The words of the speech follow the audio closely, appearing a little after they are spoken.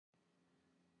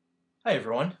Hi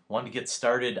everyone. Want to get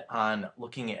started on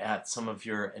looking at some of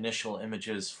your initial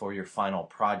images for your final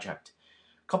project.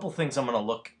 A couple things I'm going to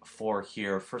look for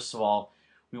here. First of all,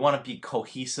 we want to be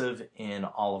cohesive in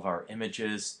all of our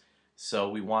images. So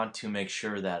we want to make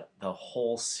sure that the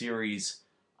whole series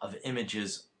of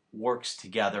images works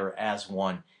together as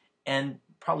one, and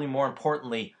probably more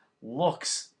importantly,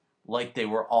 looks like they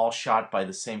were all shot by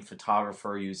the same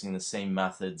photographer using the same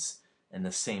methods and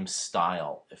the same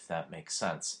style, if that makes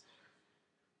sense.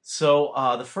 So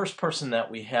the first person that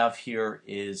we have here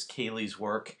is Kaylee's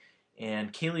work,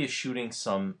 and Kaylee is shooting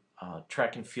some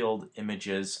track and field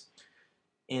images.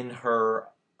 In her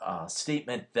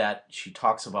statement that she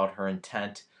talks about her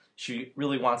intent, she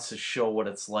really wants to show what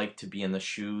it's like to be in the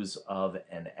shoes of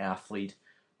an athlete,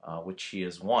 which she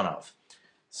is one of.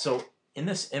 So in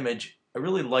this image, I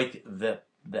really like the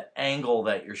angle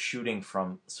that you're shooting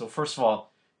from. So first of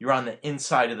all, you're on the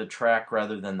inside of the track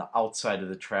rather than the outside of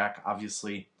the track.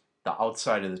 Obviously, the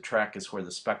outside of the track is where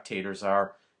the spectators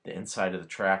are. The inside of the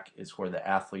track is where the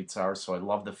athletes are. So I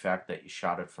love the fact that you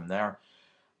shot it from there.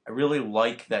 I really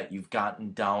like that you've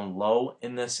gotten down low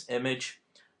in this image.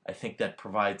 I think that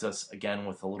provides us, again,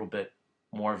 with a little bit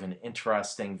more of an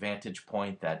interesting vantage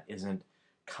point that isn't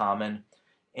common.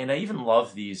 And I even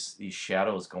love these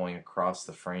shadows going across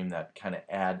the frame that kind of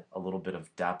add a little bit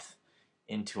of depth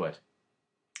into it.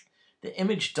 The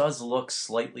image does look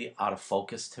slightly out of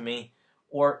focus to me,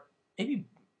 or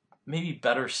maybe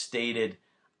better stated,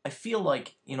 I feel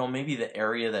like, maybe the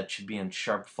area that should be in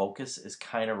sharp focus is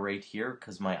kind of right here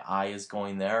because my eye is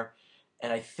going there.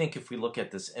 And I think if we look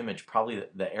at this image, probably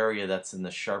the area that's in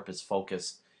the sharpest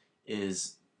focus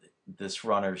is this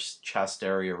runner's chest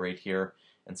area right here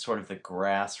and sort of the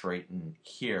grass right in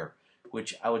here,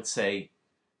 which I would say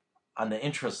on the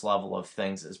interest level of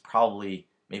things is probably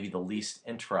maybe the least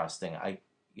interesting. I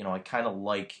kind of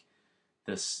like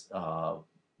this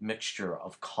mixture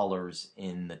of colors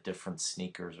in the different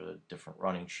sneakers or the different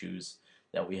running shoes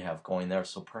that we have going there.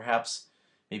 So perhaps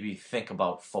maybe think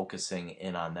about focusing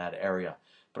in on that area.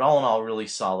 But all in all, really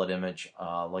solid image,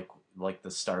 like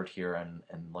the start here and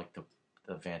like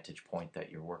the vantage point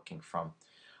that you're working from.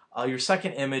 Your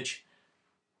second image,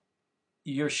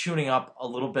 you're shooting up a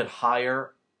little bit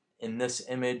higher in this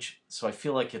image, so I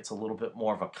feel like it's a little bit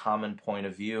more of a common point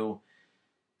of view.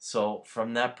 So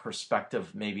from that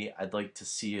perspective, maybe I'd like to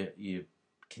see you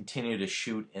continue to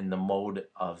shoot in the mode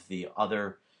of the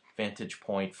other vantage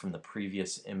point from the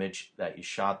previous image that you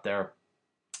shot there.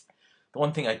 The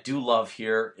one thing I do love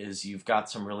here is you've got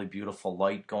some really beautiful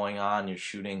light going on. You're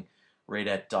shooting right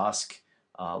at dusk.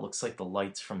 Looks like the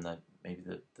lights from maybe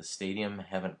the stadium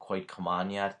haven't quite come on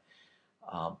yet.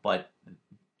 But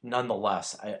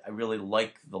nonetheless, I really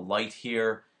like the light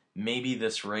here. Maybe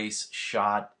this race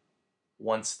shot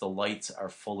once the lights are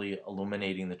fully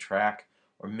illuminating the track,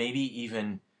 or maybe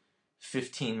even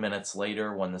 15 minutes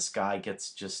later when the sky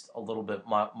gets just a little bit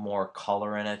more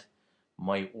color in it,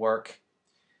 might work.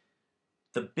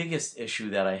 The biggest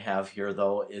issue that I have here,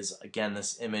 though, is again,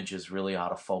 this image is really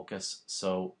out of focus,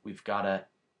 so we've got to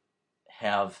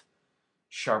have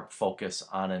sharp focus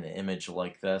on an image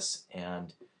like this.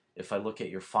 And if I look at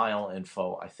your file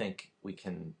info, I think we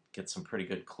can get some pretty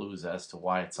good clues as to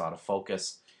why it's out of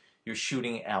focus. You're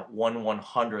shooting at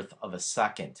 1/100th of a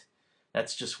second.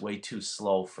 That's just way too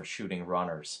slow for shooting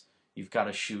runners. You've got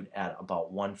to shoot at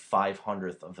about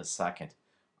 1/500th of a second,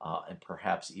 and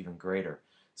perhaps even greater.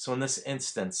 So in this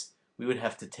instance, we would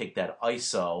have to take that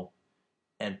ISO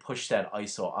and push that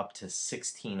ISO up to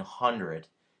 1600,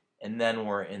 and then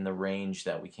we're in the range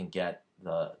that we can get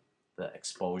the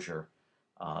exposure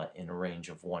in a range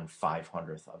of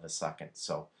 1/500th of a second.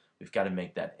 So we've got to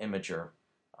make that imager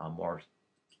more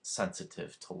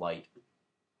sensitive to light.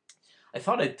 I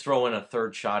thought I'd throw in a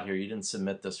third shot here. You didn't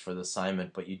submit this for the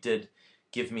assignment, but you did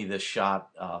give me this shot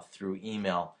through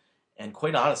email. And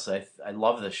quite honestly, I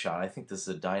love this shot. I think this is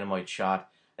a dynamite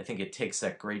shot. I think it takes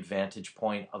that great vantage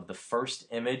point of the first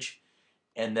image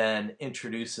and then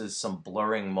introduces some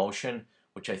blurring motion,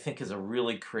 which I think is a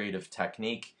really creative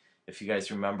technique. If you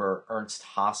guys remember Ernst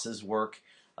Haas's work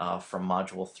from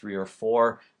Module 3 or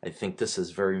 4, I think this is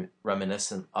very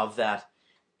reminiscent of that.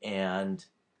 And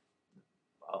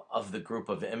of the group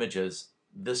of images,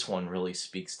 this one really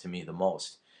speaks to me the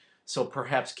most. So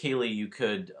perhaps, Kaylee, you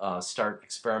could start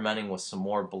experimenting with some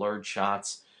more blurred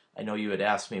shots. I know you had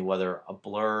asked me whether a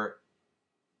blur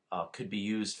could be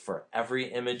used for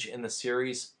every image in the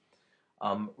series.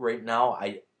 Right now,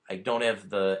 I don't have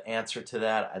the answer to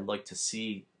that. I'd like to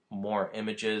see more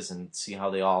images and see how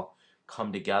they all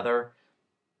come together.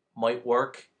 Might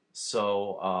work.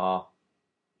 So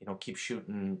keep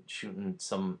shooting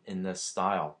some in this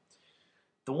style.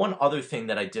 The one other thing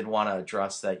that I did want to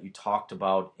address that you talked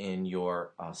about in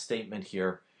your statement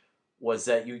here was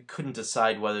that you couldn't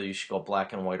decide whether you should go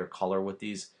black and white or color with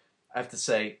these. I have to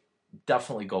say,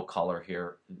 definitely go color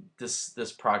here.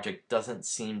 This project doesn't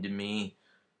seem to me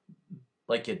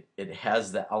like it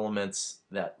has the elements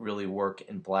that really work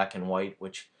in black and white,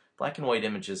 which black and white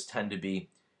images tend to be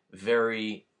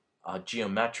very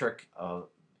geometric,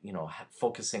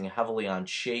 focusing heavily on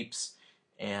shapes,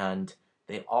 and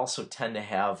they also tend to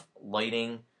have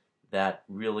lighting that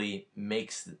really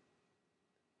makes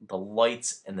the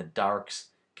lights and the darks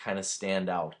kind of stand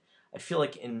out. I feel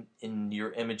like in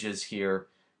your images here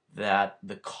that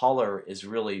the color is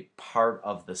really part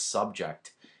of the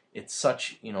subject. It's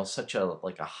such a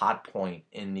like a hot point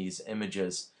in these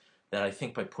images that I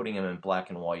think by putting them in black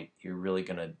and white, you're really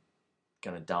gonna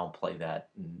downplay that,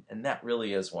 and that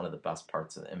really is one of the best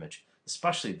parts of the image,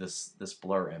 especially this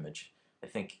blur image. I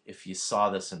think if you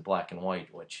saw this in black and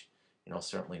white, which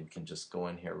certainly we can just go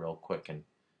in here real quick and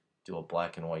do a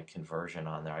black and white conversion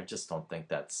on there. I just don't think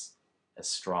that's as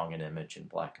strong an image in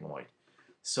black and white.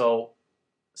 So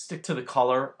stick to the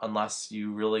color unless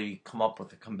you really come up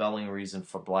with a compelling reason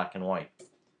for black and white.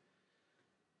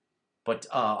 But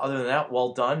other than that,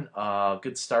 well done.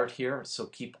 Good start here. So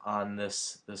keep on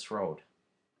this road.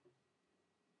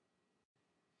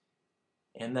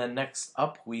 And then next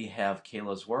up we have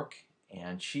Kayla's work,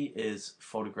 and she is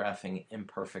photographing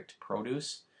imperfect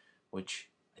produce, which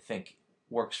I think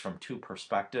works from two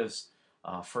perspectives.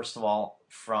 First of all,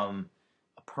 from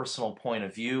a personal point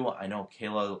of view, I know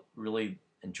Kayla really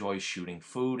enjoys shooting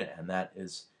food, and that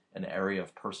is an area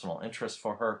of personal interest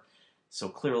for her. So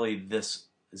clearly this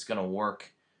is going to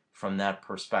work from that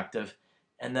perspective.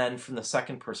 And then from the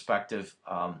second perspective,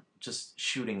 just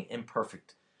shooting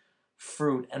imperfect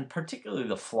fruit, and particularly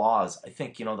the flaws. I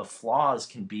think the flaws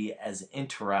can be as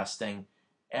interesting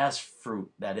as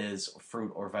fruit, that is,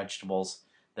 fruit or vegetables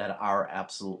that are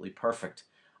absolutely perfect.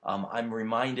 I'm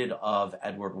reminded of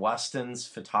Edward Weston's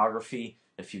photography.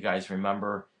 If you guys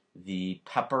remember the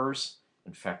peppers.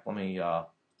 In fact, let me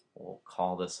we'll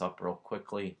call this up real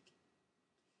quickly.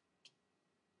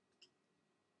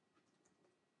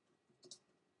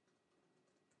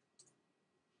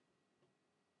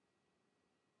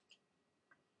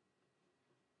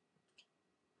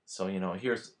 So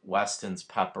here's Weston's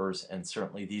peppers, and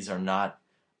certainly these are not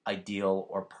ideal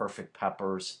or perfect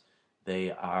peppers. They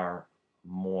are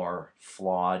more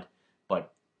flawed,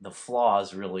 but the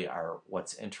flaws really are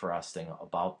what's interesting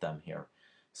about them here.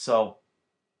 So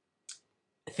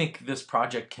I think this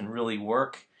project can really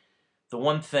work. The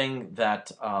one thing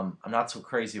that I'm not so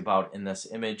crazy about in this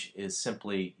image is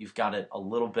simply you've got it a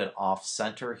little bit off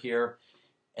center here,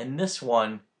 and this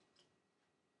one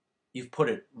you've put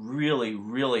it really,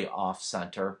 really off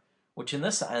center, which in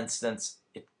this instance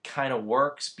it kind of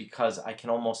works because I can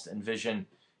almost envision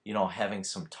having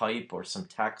some type or some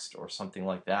text or something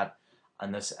like that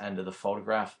on this end of the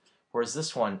photograph. Whereas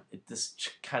this one, this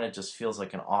kind of just feels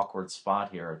like an awkward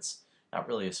spot here. It's not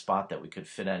really a spot that we could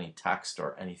fit any text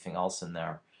or anything else in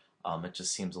there. It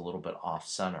just seems a little bit off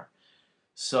center.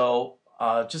 So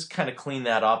just kind of clean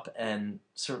that up, and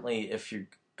certainly if you're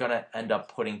going to end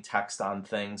up putting text on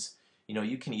things,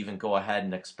 you can even go ahead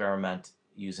and experiment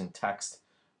using text.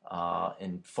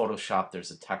 In Photoshop,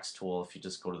 there's a text tool. If you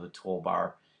just go to the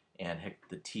toolbar and hit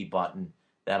the T button,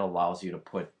 that allows you to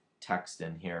put text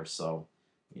in here. So,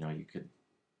 you could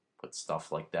put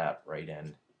stuff like that right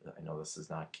in. I know this is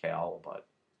not Cal, but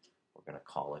we're going to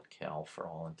call it Cal for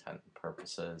all intent and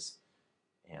purposes.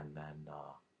 And then,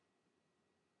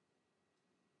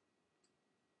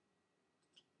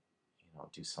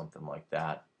 do something like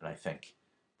that. And I think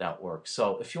that works.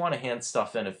 So if you want to hand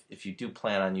stuff in, if you do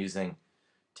plan on using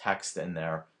text in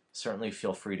there, certainly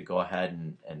feel free to go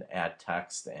ahead and add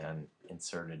text and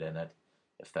insert it in it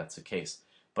if that's the case.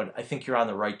 But I think you're on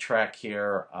the right track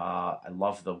here. I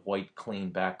love the white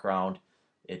clean background.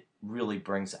 It really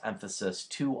brings emphasis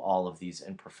to all of these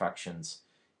imperfections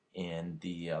in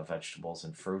the vegetables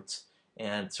and fruits.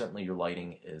 And certainly your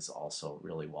lighting is also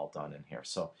really well done in here.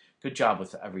 So good job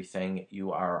with everything.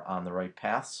 You are on the right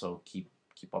path, so keep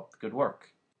up the good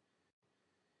work.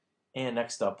 And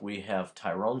next up we have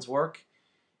Tyrone's work.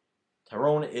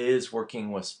 Tyrone is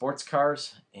working with sports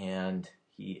cars, and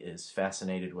he is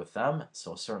fascinated with them.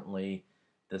 So certainly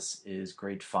this is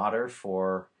great fodder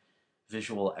for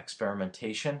visual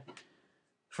experimentation.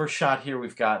 First shot here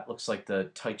we've got, looks like the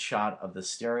tight shot of the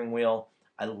steering wheel.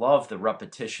 I love the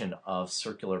repetition of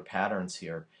circular patterns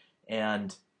here.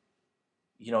 And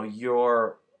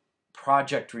your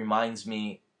project reminds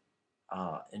me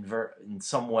in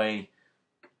some way,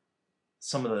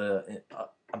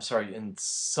 in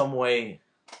some way,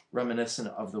 reminiscent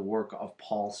of the work of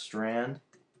Paul Strand.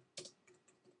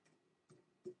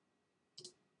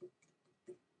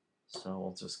 So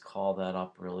we'll just call that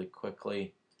up really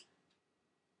quickly.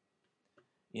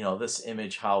 You know, this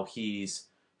image, how he's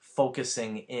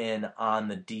focusing in on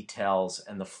the details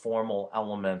and the formal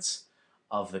elements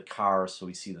of the car. So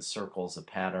we see the circles, the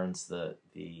patterns, the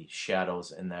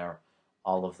shadows in there.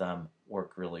 All of them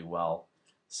work really well.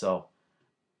 So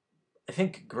I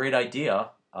think great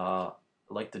idea. I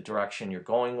like the direction you're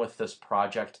going with this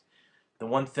project. The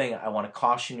one thing I want to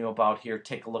caution you about here,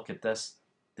 take a look at this.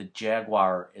 The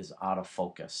Jaguar is out of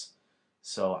focus.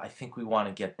 So I think we want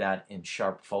to get that in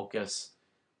sharp focus.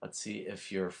 Let's see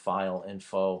if your file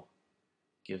info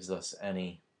gives us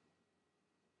any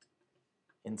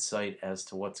insight as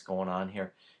to what's going on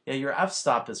here. Yeah, your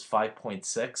f-stop is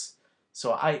 5.6.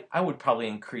 So I would probably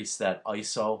increase that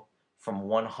ISO from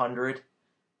 100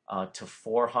 to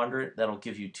 400. That'll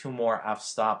give you 2 more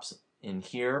f-stops in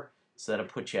here. So that'll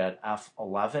put you at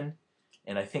f11.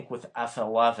 And I think with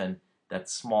f11, that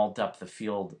small depth of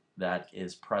field that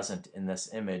is present in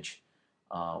this image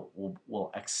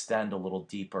will extend a little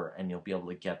deeper, and you'll be able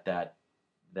to get that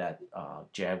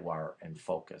Jaguar in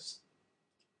focus.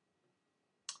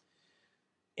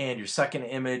 And your second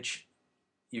image,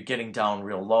 you're getting down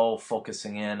real low,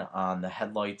 focusing in on the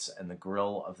headlights and the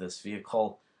grille of this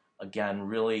vehicle. Again,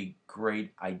 really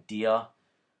great idea.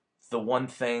 The one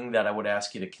thing that I would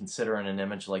ask you to consider in an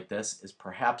image like this is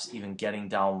perhaps even getting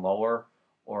down lower,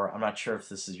 or I'm not sure if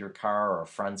this is your car or a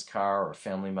friend's car or a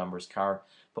family member's car,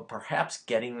 but perhaps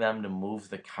getting them to move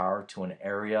the car to an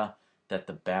area that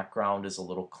the background is a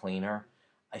little cleaner.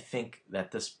 I think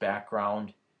that this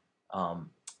background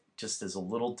just is a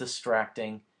little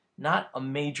distracting. Not a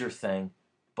major thing,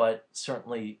 but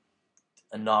certainly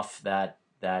enough that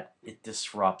it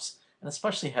disrupts. And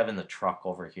especially having the truck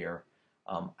over here.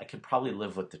 I could probably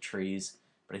live with the trees,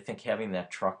 but I think having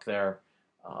that truck there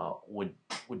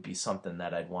would be something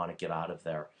that I'd want to get out of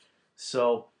there.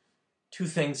 So 2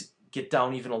 things, get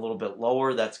down even a little bit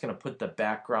lower. That's going to put the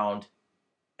background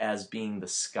as being the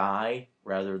sky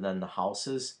rather than the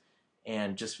houses,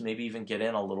 and just maybe even get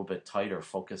in a little bit tighter,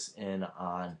 focus in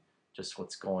on just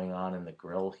what's going on in the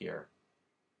grill here.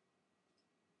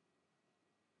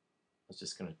 I was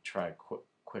just going to try a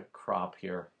quick crop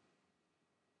here.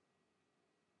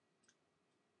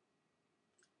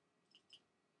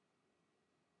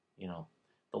 You know,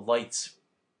 the lights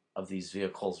of these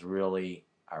vehicles really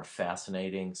are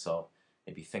fascinating, so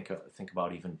maybe think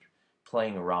about even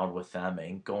playing around with them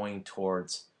and going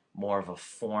towards more of a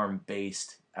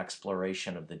form-based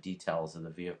exploration of the details of the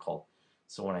vehicle.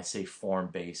 So when I say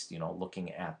form-based, you know,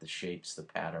 looking at the shapes, the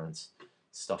patterns,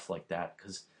 stuff like that,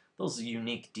 because those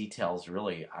unique details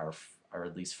really are,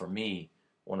 at least for me,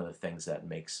 one of the things that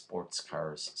makes sports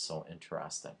cars so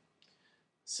interesting.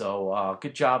 So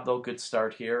good job though, good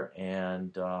start here,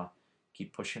 and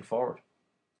keep pushing forward.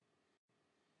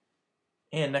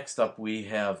 And next up we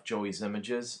have Joey's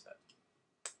images.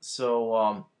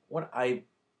 So what I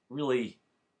really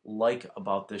like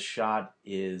about this shot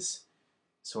is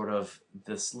sort of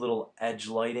this little edge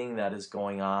lighting that is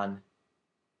going on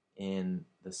in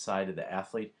the side of the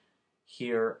athlete.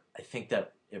 Here I think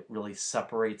that it really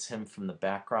separates him from the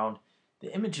background.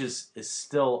 The image is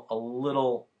still a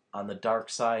little on the dark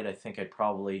side. I think I'd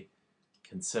probably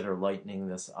consider lightening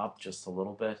this up just a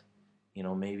little bit. You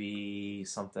know, maybe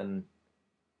something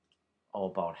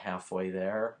about halfway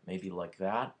there, maybe like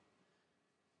that.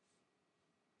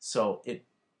 So it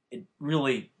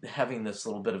really, having this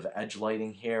little bit of edge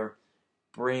lighting here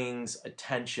brings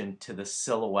attention to the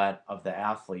silhouette of the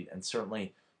athlete, and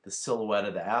certainly the silhouette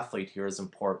of the athlete here is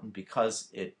important because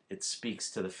it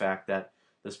speaks to the fact that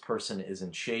this person is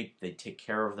in shape, they take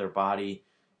care of their body.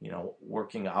 You know,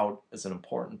 working out is an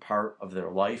important part of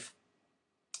their life.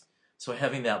 So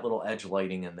having that little edge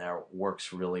lighting in there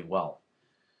works really well.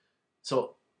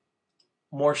 So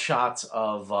more shots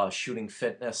of shooting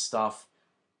fitness stuff.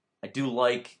 I do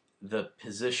like the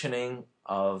positioning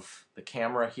of the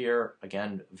camera here.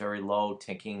 Again, very low,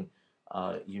 taking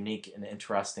a unique and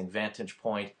interesting vantage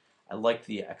point. I like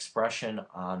the expression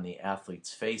on the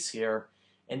athlete's face here.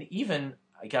 And even,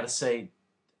 I gotta say,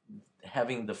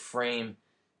 having the frame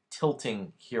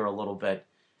tilting here a little bit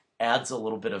adds a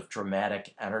little bit of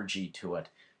dramatic energy to it.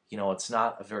 You know, it's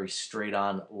not a very straight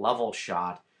on level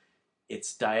shot,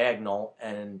 it's diagonal,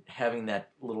 and having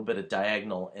that little bit of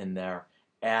diagonal in there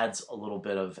adds a little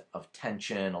bit of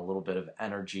tension, a little bit of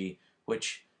energy,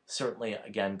 which certainly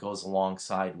again goes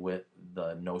alongside with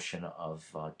the notion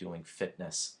of doing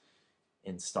fitness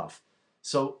in stuff.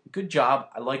 So good job.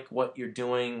 I like what you're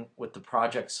doing with the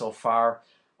project so far.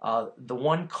 The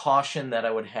one caution that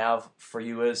I would have for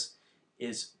you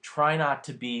is try not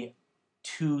to be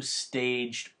too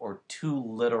staged or too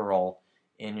literal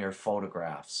in your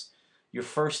photographs. Your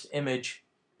first image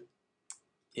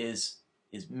is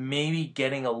maybe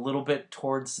getting a little bit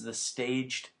towards the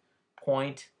staged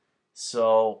point,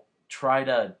 so try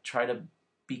to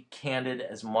be candid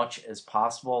as much as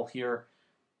possible here.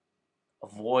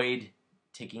 Avoid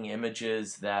taking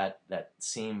images that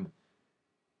seem,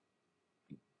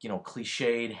 you know,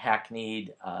 cliched,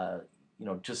 hackneyed, you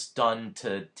know, just done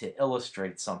to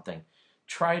illustrate something.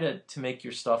 Try to make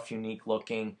your stuff unique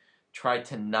looking. Try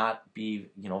to not be,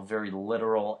 you know, very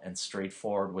literal and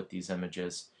straightforward with these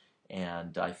images,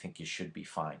 and I think you should be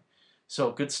fine.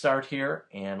 So good start here,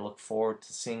 and look forward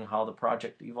to seeing how the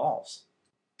project evolves.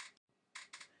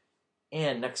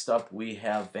 And next up we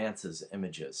have Vance's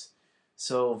images.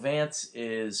 So Vance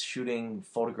is shooting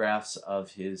photographs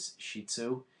of his Shih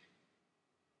Tzu,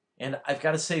 and I've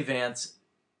got to say, Vance,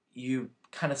 you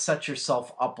kind of set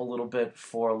yourself up a little bit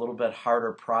for a little bit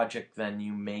harder project than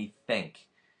you may think,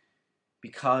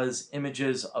 because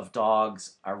images of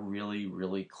dogs are really,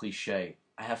 really cliche.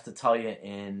 I have to tell you,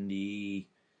 in the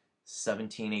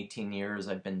 17, 18 years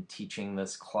I've been teaching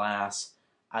this class,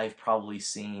 I've probably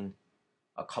seen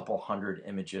a couple hundred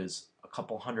images, a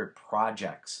couple hundred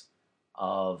projects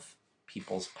of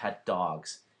people's pet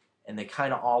dogs, and they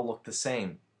kind of all look the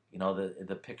same. You know,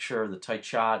 the picture, the tight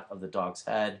shot of the dog's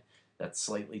head that's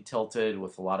slightly tilted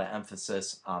with a lot of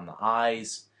emphasis on the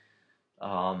eyes.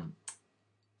 You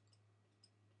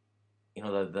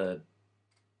know, the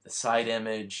side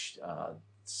image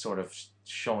sort of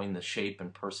showing the shape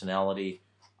and personality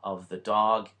of the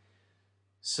dog.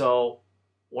 So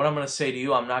what I'm going to say to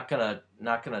you, I'm not gonna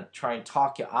try and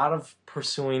talk you out of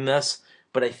pursuing this,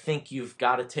 but I think you've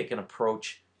got to take an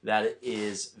approach that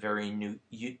is very new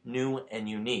and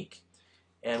unique.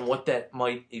 And what that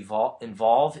might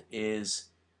involve is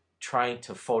trying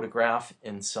to photograph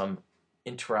in some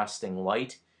interesting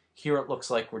light. Here it looks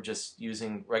like we're just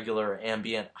using regular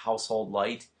ambient household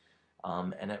light,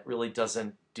 and it really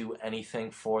doesn't do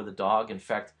anything for the dog. In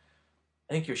fact,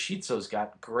 I think your Shih Tzu's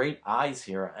got great eyes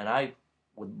here, and I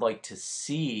would like to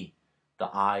see the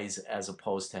eyes as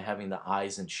opposed to having the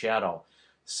eyes in shadow.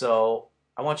 So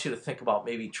I want you to think about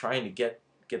maybe trying to get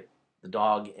the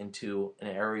dog into an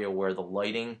area where the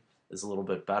lighting is a little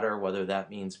bit better, whether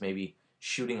that means maybe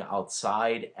shooting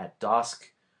outside at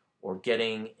dusk or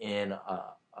getting in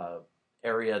a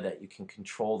area that you can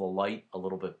control the light a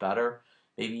little bit better.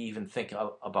 Maybe even think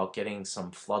about getting some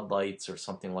floodlights or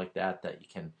something like that that you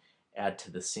can add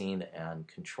to the scene and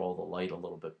control the light a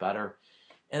little bit better.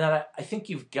 And then I think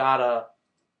you've got to,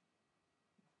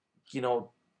 you know,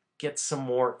 get some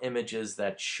more images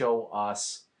that show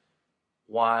us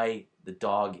why the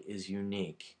dog is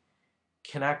unique.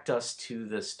 Connect us to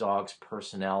this dog's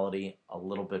personality a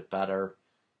little bit better.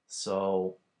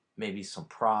 So maybe some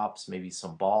props, maybe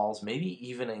some balls, maybe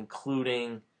even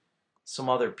including some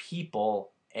other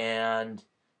people and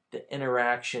the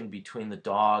interaction between the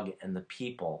dog and the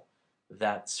people.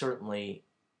 That certainly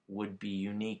would be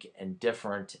unique and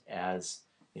different, as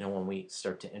you know, when we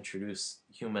start to introduce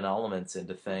human elements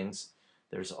into things,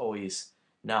 there's always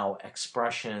now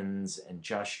expressions and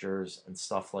gestures and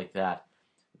stuff like that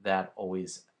that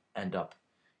always end up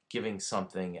giving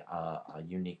something a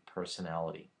unique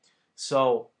personality.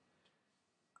 So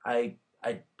I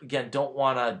again don't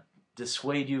want to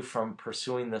dissuade you from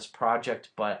pursuing this project,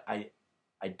 but I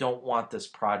don't want this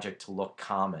project to look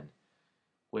common,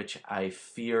 which I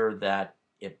fear that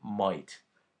it might.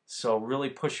 So really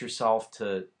push yourself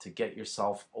to get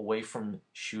yourself away from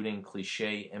shooting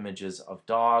cliche images of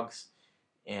dogs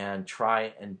and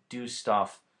try and do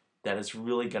stuff that is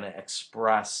really going to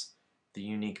express the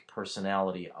unique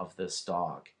personality of this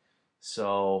dog.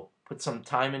 So put some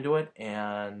time into it,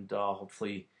 and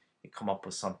hopefully you come up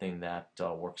with something that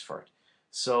works for it.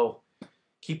 So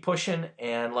keep pushing,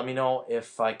 and let me know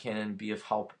if I can be of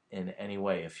help in any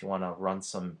way. If you want to run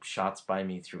some shots by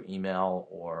me through email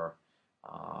or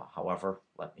however,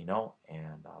 let me know,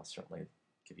 and I'll certainly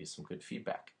give you some good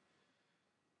feedback.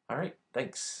 All right,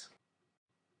 thanks.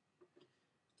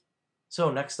 So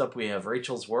next up we have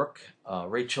Rachel's work.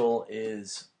 Rachel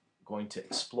is going to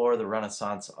explore the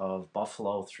Renaissance of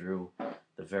Buffalo through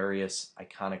the various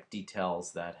iconic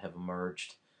details that have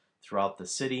emerged throughout the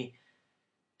city.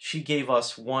 She gave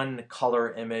us one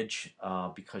color image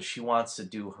because she wants to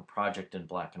do her project in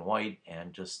black and white,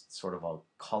 and just sort of a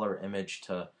color image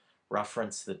to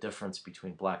reference the difference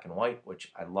between black and white,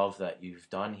 which I love that you've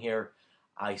done here.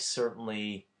 I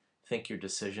certainly think your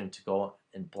decision to go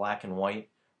in black and white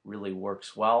really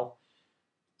works well.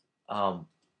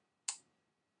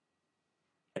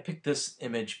 I picked this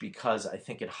image because I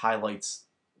think it highlights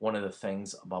one of the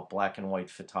things about black and white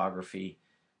photography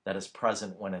that is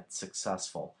present when it's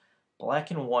successful.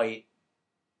 Black and white,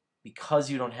 because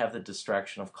you don't have the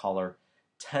distraction of color,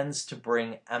 tends to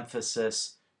bring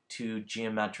emphasis to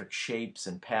geometric shapes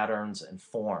and patterns and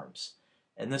forms.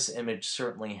 And this image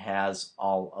certainly has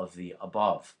all of the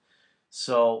above.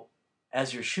 So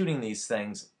as you're shooting these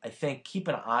things, I think keep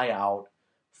an eye out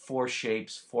for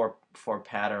shapes, for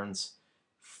patterns,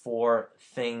 for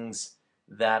things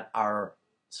that are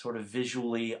sort of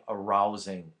visually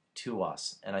arousing to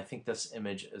us. And I think this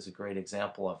image is a great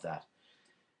example of that.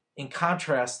 In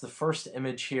contrast, the first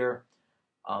image here,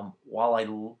 while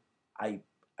I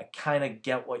kind of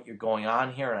get what you're going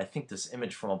on here, and I think this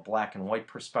image from a black and white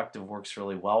perspective works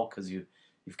really well because you've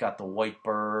got the white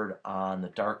bird on the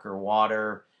darker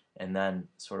water, and then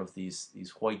sort of these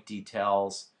white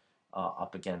details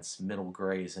up against middle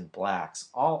grays and blacks.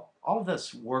 All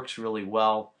this works really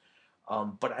well,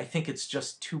 but I think it's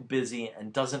just too busy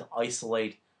and doesn't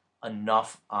isolate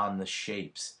enough on the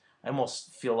shapes. I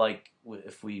almost feel like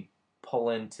if we pull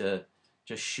into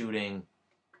just shooting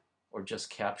or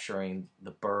just capturing the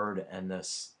bird and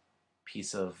this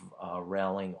piece of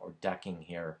railing or decking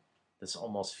here, this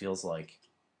almost feels like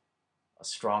a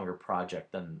stronger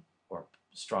project than, or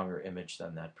stronger image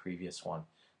than that previous one,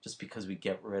 just because we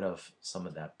get rid of some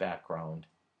of that background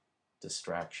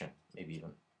distraction, maybe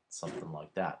even something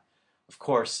like that. Of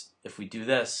course, if we do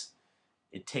this,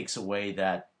 it takes away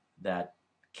that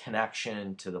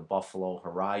connection to the Buffalo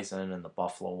horizon and the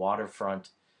Buffalo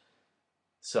waterfront.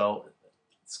 So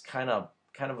it's kind of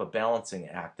a balancing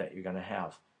act that you're going to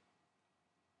have.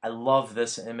 I love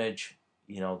this image,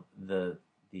 you know,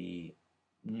 the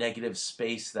negative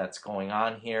space that's going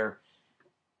on here,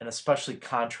 and especially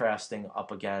contrasting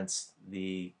up against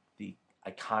the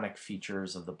iconic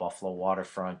features of the Buffalo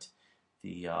waterfront,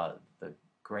 the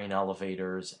grain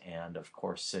elevators, and of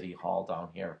course City Hall down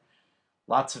here.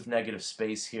 Lots of negative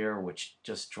space here, which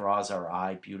just draws our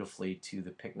eye beautifully to the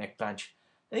picnic bench.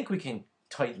 I think we can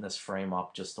tighten this frame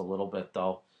up just a little bit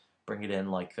though, bring it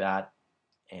in like that,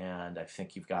 and I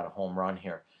think you've got a home run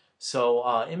here.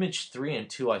 So image 3 and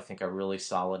 2 I think are really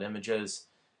solid images.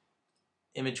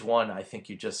 Image 1, I think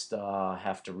you just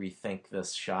have to rethink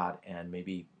this shot and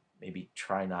maybe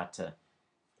try not to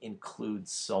include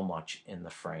so much in the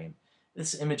frame.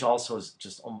 This image also is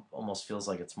just almost feels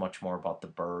like it's much more about the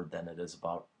bird than it is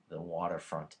about the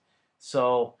waterfront.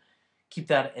 So keep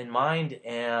that in mind,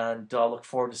 and look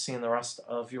forward to seeing the rest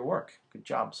of your work. Good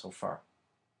job so far.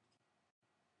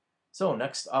 So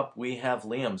next up we have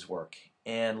Liam's work,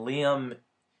 and Liam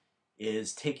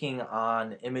is taking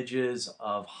on images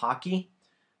of hockey,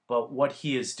 but what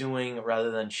he is doing,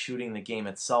 rather than shooting the game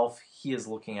itself, he is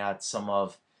looking at some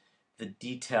of the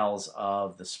details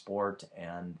of the sport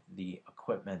and the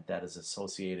equipment that is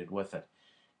associated with it.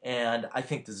 And I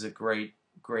think this is a great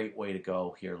way to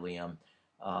go here, Liam.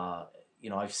 You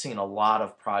know, I've seen a lot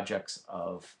of projects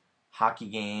of hockey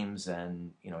games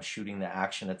and, you know, shooting the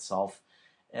action itself,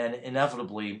 and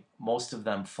inevitably most of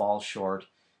them fall short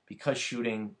because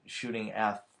shooting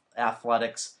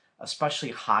athletics, especially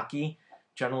hockey,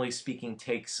 generally speaking,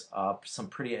 takes some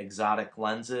pretty exotic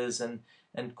lenses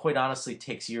and quite honestly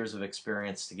takes years of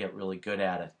experience to get really good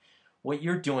at it. What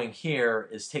you're doing here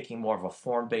is taking more of a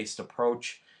form-based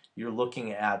approach. You're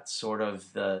looking at sort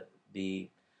of the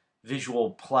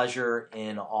visual pleasure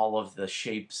in all of the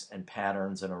shapes and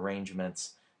patterns and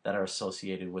arrangements that are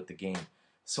associated with the game.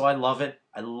 So I love it.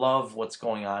 I love what's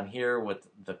going on here with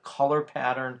the color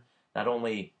pattern, not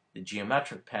only the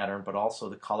geometric pattern, but also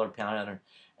the color pattern.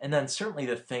 And then certainly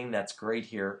the thing that's great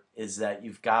here is that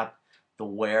you've got the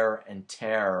wear and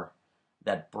tear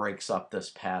that breaks up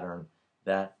this pattern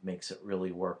that makes it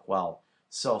really work well.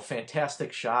 So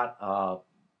fantastic shot.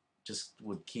 Just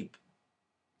would keep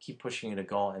pushing you to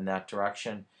go in that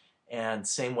direction. And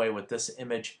same way with this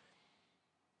image.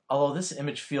 Although this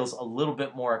image feels a little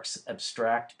bit more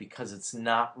abstract because it's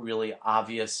not really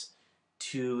obvious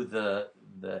to the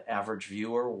average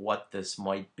viewer what this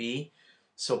might be.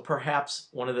 So perhaps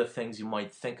one of the things you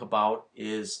might think about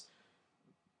is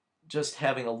just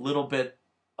having a little bit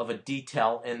of a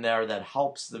detail in there that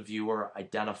helps the viewer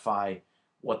identify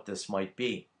what this might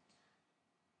be.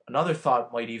 Another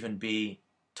thought might even be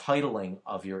titling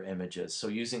of your images. So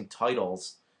using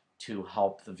titles to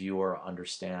help the viewer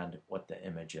understand what the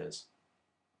image is.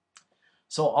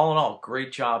 So all in all,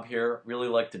 great job here. Really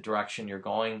like the direction you're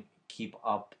going. Keep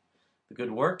up the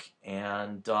good work,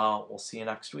 and we'll see you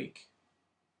next week.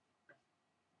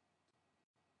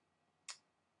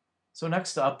 So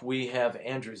next up we have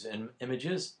Andrew's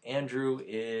images. Andrew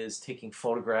is taking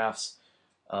photographs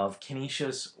of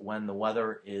Canisius when the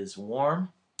weather is warm.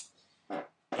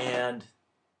 And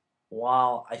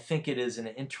while I think it is an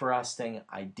interesting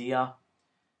idea,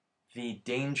 the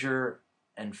danger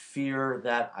and fear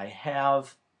that I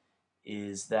have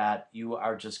is that you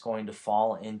are just going to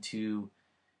fall into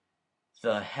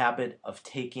the habit of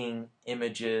taking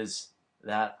images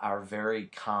that are very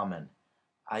common.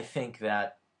 I think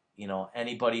that, you know,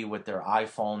 anybody with their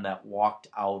iPhone that walked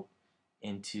out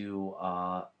into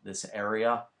this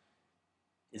area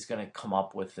is going to come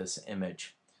up with this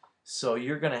image. So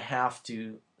you're going to have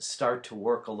to start to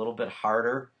work a little bit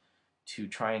harder to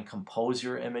try and compose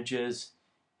your images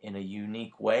in a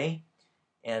unique way.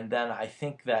 And then I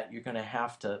think that you're going to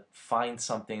have to find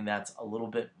something that's a little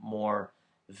bit more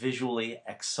visually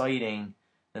exciting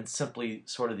than simply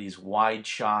sort of these wide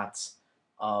shots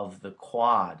of the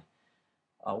quad.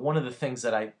 One of the things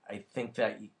that I think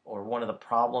that, or one of the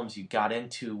problems you got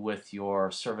into with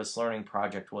your service learning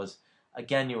project was,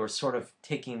 again, you were sort of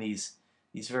taking these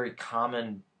very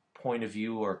common point of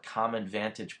view or common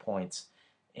vantage points,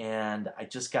 and I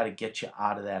just got to get you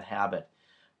out of that habit.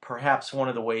 Perhaps one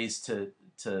of the ways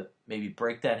to maybe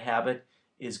break that habit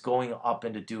is going up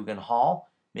into Dugan Hall.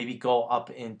 Maybe go up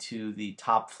into the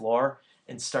top floor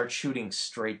and start shooting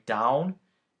straight down,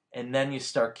 and then you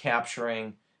start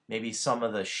capturing maybe some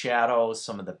of the shadows,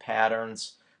 some of the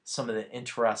patterns, some of the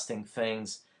interesting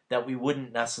things that we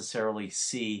wouldn't necessarily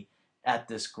see at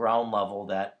this ground level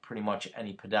that pretty much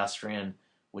any pedestrian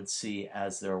would see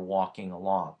as they're walking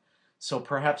along. So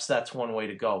perhaps that's one way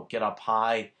to go. Get up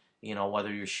high, you know,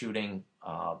 whether you're shooting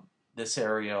this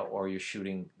area or you're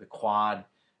shooting the quad.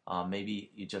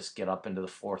 Maybe you just get up into the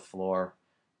fourth floor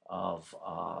of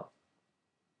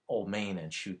Old Main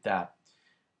and shoot that.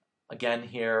 Again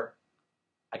here,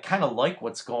 I kind of like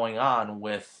what's going on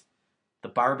with the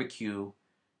barbecue,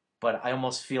 but I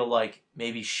almost feel like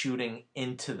maybe shooting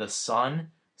into the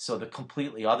sun, so the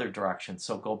completely other direction.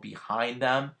 So go behind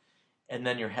them, and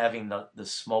then you're having the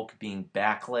smoke being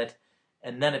backlit,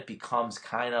 and then it becomes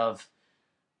kind of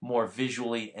more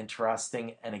visually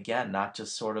interesting, and again, not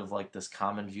just sort of like this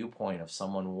common viewpoint of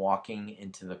someone walking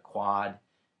into the quad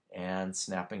and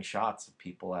snapping shots of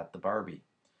people at the Barbie.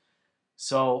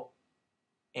 So,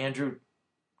 Andrew,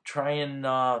 try and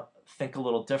think a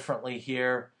little differently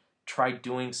here. Try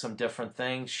doing some different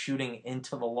things, shooting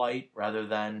into the light rather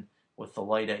than with the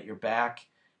light at your back,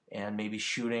 and maybe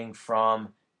shooting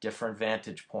from different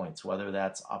vantage points, whether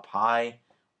that's up high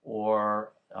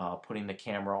or putting the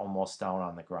camera almost down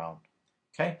on the ground.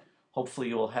 Okay, hopefully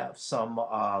you will have some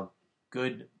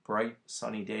good, bright,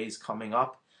 sunny days coming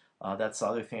up. That's the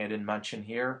other thing I didn't mention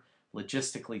here.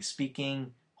 Logistically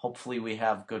speaking, hopefully we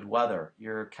have good weather.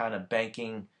 You're kind of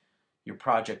banking your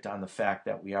project on the fact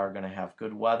that we are going to have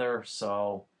good weather,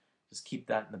 so just keep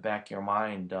that in the back of your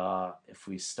mind. If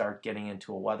we start getting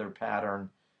into a weather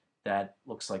pattern that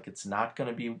looks like it's not going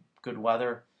to be good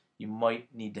weather, you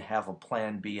might need to have a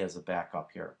plan B as a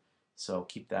backup here. So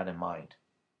keep that in mind.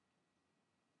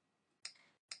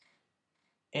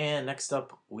 And next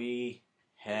up we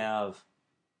have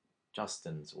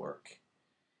Justin's work.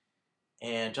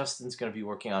 And Justin's going to be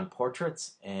working on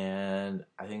portraits, and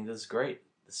I think this is great.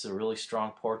 This is a really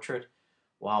strong portrait.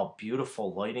 Wow,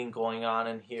 beautiful lighting going on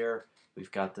in here.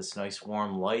 We've got this nice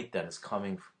warm light that is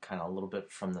coming kind of a little bit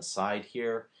from the side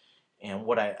here. And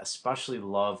what I especially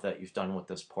love that you've done with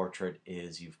this portrait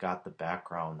is you've got the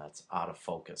background that's out of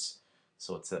focus.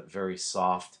 So it's that very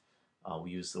soft,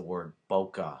 we use the word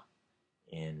bokeh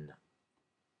in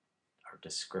our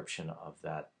description of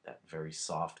that very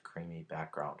soft, creamy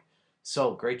background.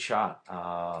 So great shot.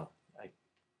 I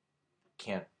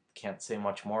can't say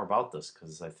much more about this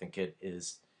because I think it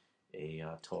is a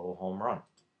total home run.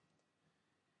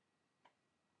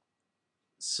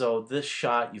 So this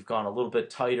shot, you've gone a little bit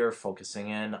tighter, focusing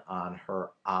in on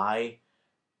her eye.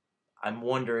 I'm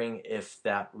wondering if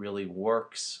that really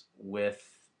works with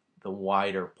the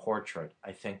wider portrait.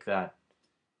 I think that,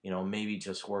 you know, maybe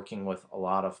just working with a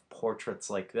lot of portraits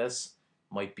like this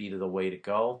might be the way to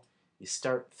go. You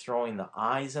start throwing the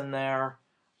eyes in there.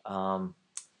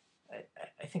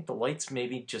 I think the light's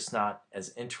maybe just not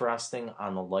as interesting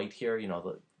on the light here, you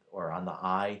know, or on the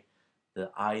eye.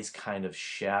 The eye's kind of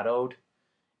shadowed,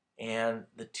 and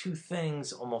the two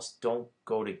things almost don't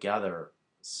go together.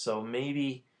 So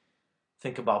maybe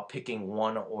think about picking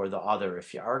one or the other.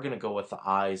 If you are going to go with the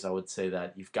eyes, I would say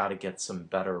that you've got to get some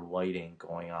better lighting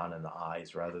going on in the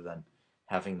eyes rather than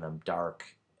having them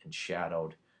dark and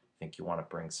shadowed. I think you want to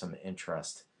bring some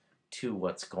interest to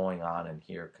what's going on in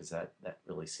here because that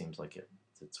really seems like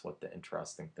it's what the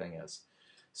interesting thing is.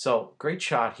 So great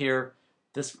shot here.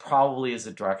 This probably is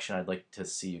the direction I'd like to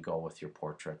see you go with your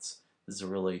portraits. this is a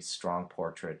really strong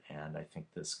portrait, and I think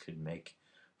this could make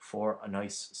for a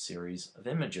nice series of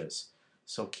images.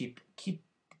 So keep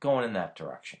going in that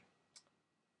direction.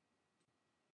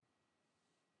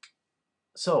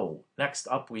 So next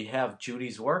up we have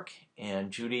Judy's work,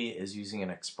 and Judy is using an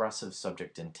expressive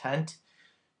subject intent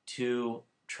to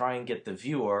try and get the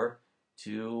viewer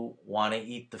to want to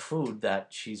eat the food that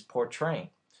she's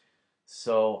portraying.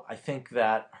 So I think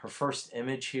that her first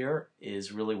image here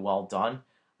is really well done.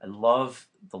 I love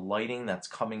the lighting that's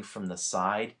coming from the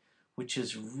side, which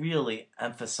is really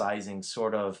emphasizing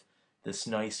sort of this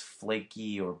nice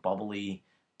flaky or bubbly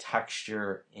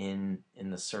texture in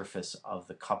the surface of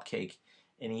the cupcake,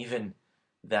 and even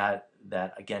that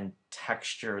again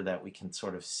texture that we can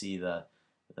sort of see the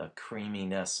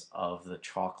creaminess of the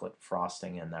chocolate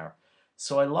frosting in there.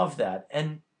 So I love that,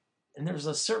 and there's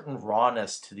a certain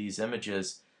rawness to these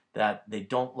images that they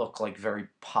don't look like very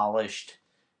polished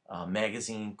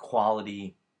magazine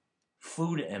quality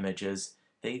food images.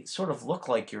 They sort of look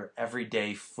like your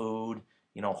everyday food,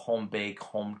 you know, home baked,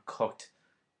 home cooked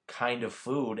kind of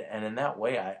food, and in that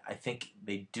way I think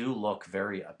they do look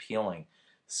very appealing.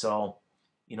 So,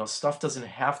 you know, stuff doesn't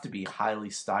have to be highly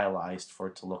stylized for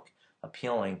it to look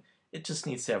appealing. It just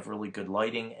needs to have really good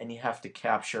lighting, and you have to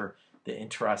capture the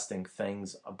interesting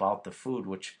things about the food,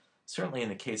 which certainly in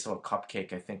the case of a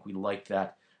cupcake, I think we like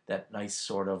that nice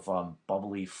sort of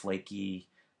bubbly, flaky,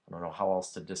 I don't know how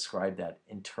else to describe that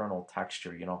internal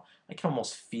texture. You know, I can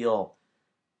almost feel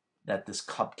that this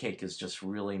cupcake is just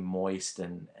really moist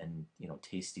and you know,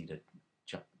 tasty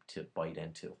to bite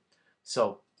into.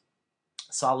 So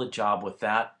solid job with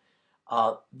that.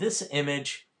 This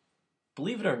image,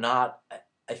 believe it or not,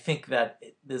 I think that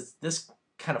this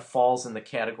kind of falls in the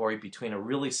category between a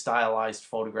really stylized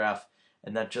photograph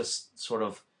and that just sort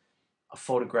of a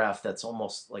photograph that's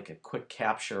almost like a quick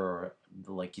capture, or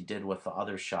like you did with the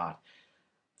other shot.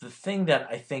 The thing that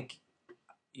I think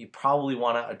you probably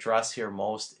want to address here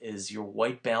most is your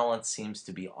white balance seems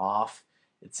to be off.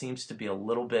 It seems to be a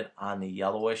little bit on the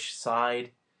yellowish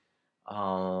side.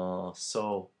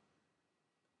 So,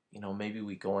 you know, maybe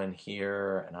we go in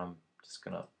here, and I'm just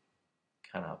going to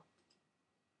kind of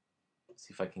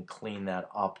see if I can clean that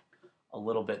up a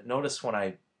little bit. Notice when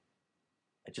I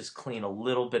just clean a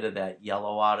little bit of that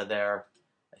yellow out of there,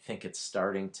 I think it's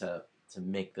starting to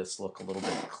make this look a little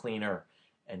bit cleaner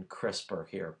and crisper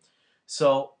here.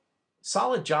 So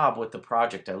solid job with the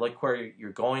project. I like where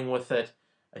you're going with it.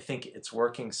 I think it's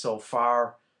working so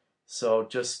far. So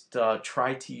just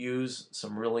try to use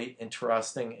some really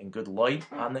interesting and good light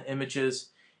on the images,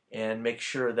 and make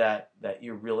sure that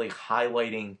you're really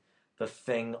highlighting the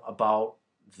thing about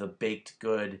the baked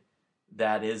good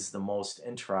that is the most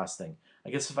interesting. I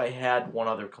guess if I had one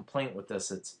other complaint with this,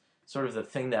 it's sort of the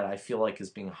thing that I feel like is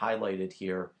being highlighted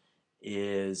here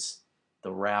is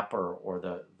the wrapper or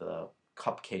the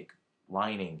cupcake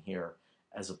lining here,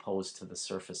 as opposed to the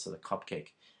surface of the cupcake.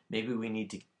 Maybe we need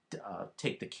to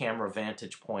take the camera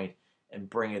vantage point and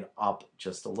bring it up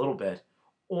just a little bit,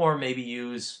 or maybe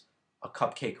use a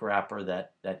cupcake wrapper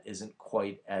that isn't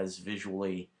quite as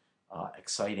visually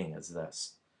exciting as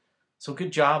this. So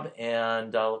good job,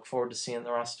 and I look forward to seeing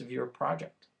the rest of your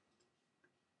project.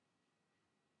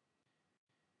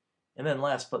 And then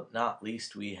last but not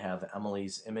least, we have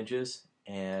Emily's images,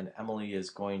 and Emily is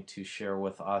going to share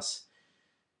with us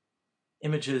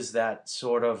images that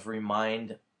sort of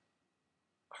remind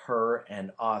her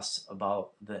and us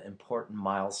about the important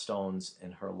milestones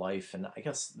in her life, and I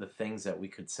guess the things that we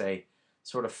could say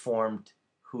sort of formed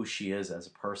who she is as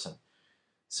a person.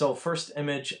 So first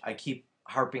image, I keep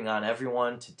harping on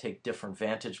everyone to take different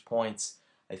vantage points.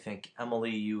 I think,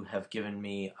 Emily, you have given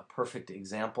me a perfect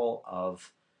example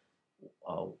of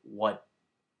what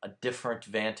a different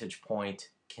vantage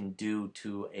point can do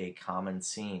to a common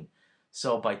scene.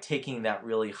 So by taking that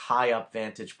really high up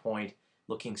vantage point,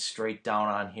 looking straight down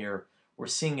on here, we're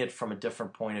seeing it from a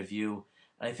different point of view.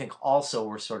 And I think also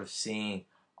we're sort of seeing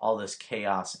all this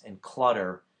chaos and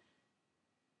clutter,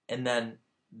 and then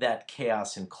that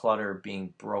chaos and clutter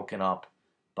being broken up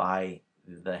by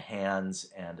the hands,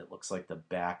 and it looks like the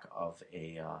back of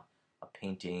a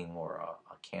painting or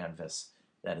a canvas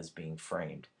that is being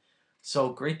framed. So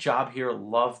great job here.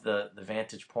 Love the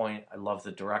vantage point. I love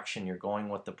the direction you're going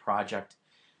with the project.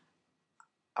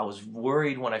 I was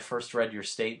worried when I first read your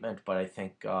statement, but I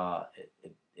think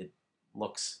it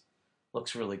looks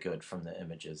really good from the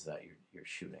images that you're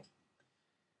shooting.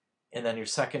 And then your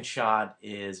second shot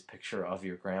is a picture of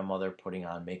your grandmother putting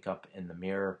on makeup in the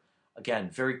mirror. Again,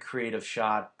 very creative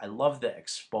shot. I love the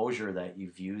exposure that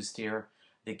you've used here.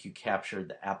 I think you captured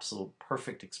the absolute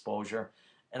perfect exposure.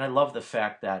 And I love the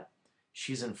fact that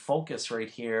she's in focus right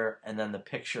here, and then the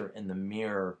picture in the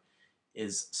mirror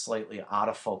is slightly out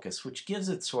of focus, which gives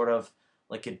it sort of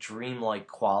like a dreamlike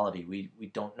quality.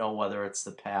 We don't know whether it's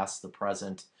the past, the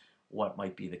present, what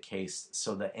might be the case.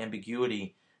 So the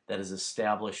ambiguity that is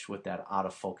established with that out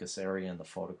of focus area in the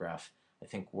photograph, I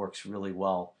think works really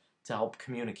well to help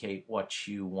communicate what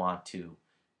you want to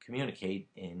communicate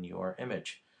in your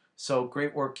image. So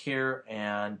great work here,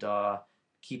 and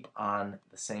keep on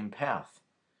the same path.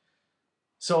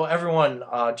 So everyone,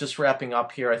 just wrapping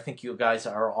up here, I think you guys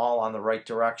are all on the right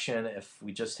direction. If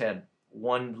we just had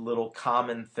one little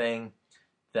common thing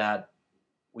that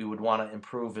we would want to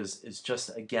improve is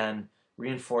just, again,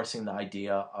 reinforcing the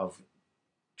idea of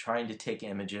trying to take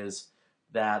images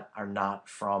that are not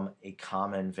from a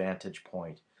common vantage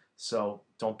point. So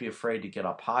don't be afraid to get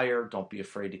up higher, don't be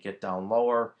afraid to get down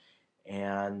lower,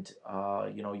 and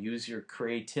use your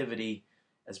creativity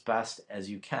as best as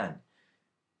you can.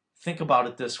 Think about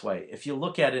it this way. If you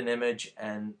look at an image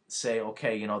and say,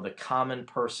 okay, the common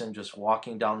person just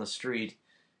walking down the street,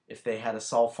 if they had a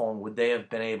cell phone, would they have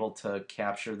been able to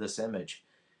capture this image?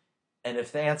 And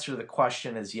if the answer to the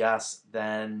question is yes,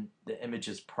 then the image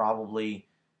is probably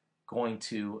going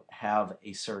to have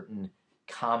a certain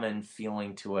common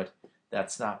feeling to it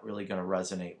that's not really going to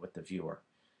resonate with the viewer.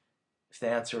 If the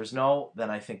answer is no, then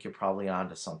I think you're probably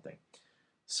onto something.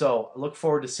 So I look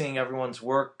forward to seeing everyone's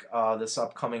work this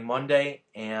upcoming Monday.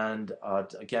 And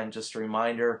again, just a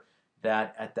reminder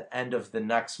that at the end of the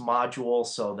next module,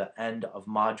 so the end of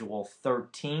module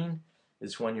 13,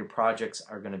 is when your projects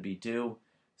are going to be due.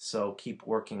 So keep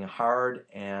working hard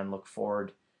and look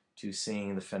forward to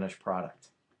seeing the finished product.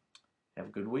 Have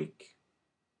a good week.